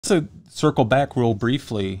to circle back real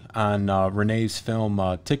briefly on Renee's film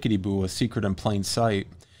Ticketyboo, A Secret in Plain Sight.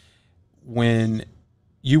 When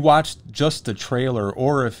you watched just the trailer,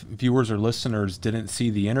 or if viewers or listeners didn't see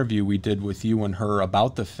the interview we did with you and her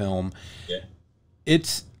about the film, Yeah.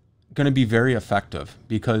 it's going to be very effective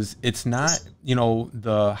because it's not, you know,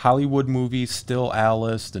 the Hollywood movies, Still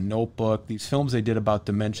Alice, The Notebook, these films they did about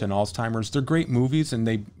dementia and Alzheimer's. They're great movies and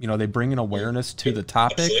they, you know, they bring an awareness to the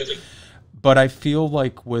topic. Absolutely. But I feel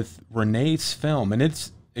like with Renee's film, and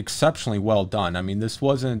it's exceptionally well done. I mean, this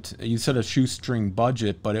wasn't, you said a shoestring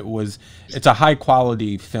budget, but it's a high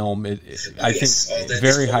quality film. I think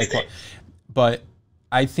very high quality. But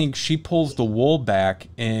I think she pulls the wool back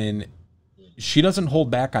and she doesn't hold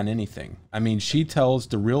back on anything. I mean, she tells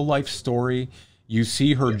the real life story. You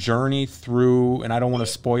see her journey through, and I don't want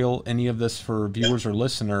to spoil any of this for viewers or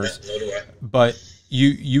listeners, but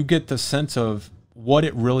you get the sense of what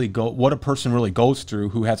a person really goes through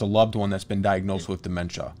who has a loved one that's been diagnosed with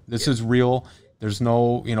dementia. This is real. There's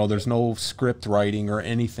no, you know, there's no script writing or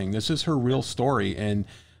anything. This is her real story. And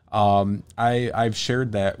I've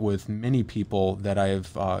shared that with many people that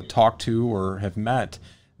I've talked to or have met,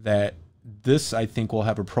 that this, I think, will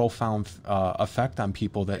have a profound effect on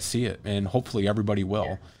people that see it, and hopefully everybody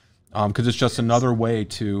will, because it's just another way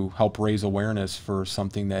to help raise awareness for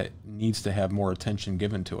something that needs to have more attention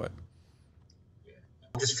given to it.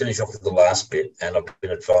 I'll just finish off with the last bit, and I've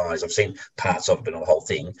been advised, I've seen parts of it, but not the whole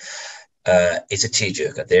thing. It's a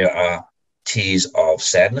tearjerker. There are tears of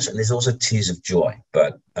sadness, and there's also tears of joy,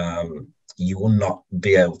 but you will not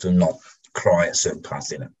be able to not cry at certain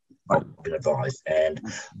parts in it. I've been advised, and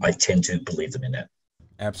I tend to believe them in that.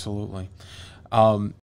 Absolutely.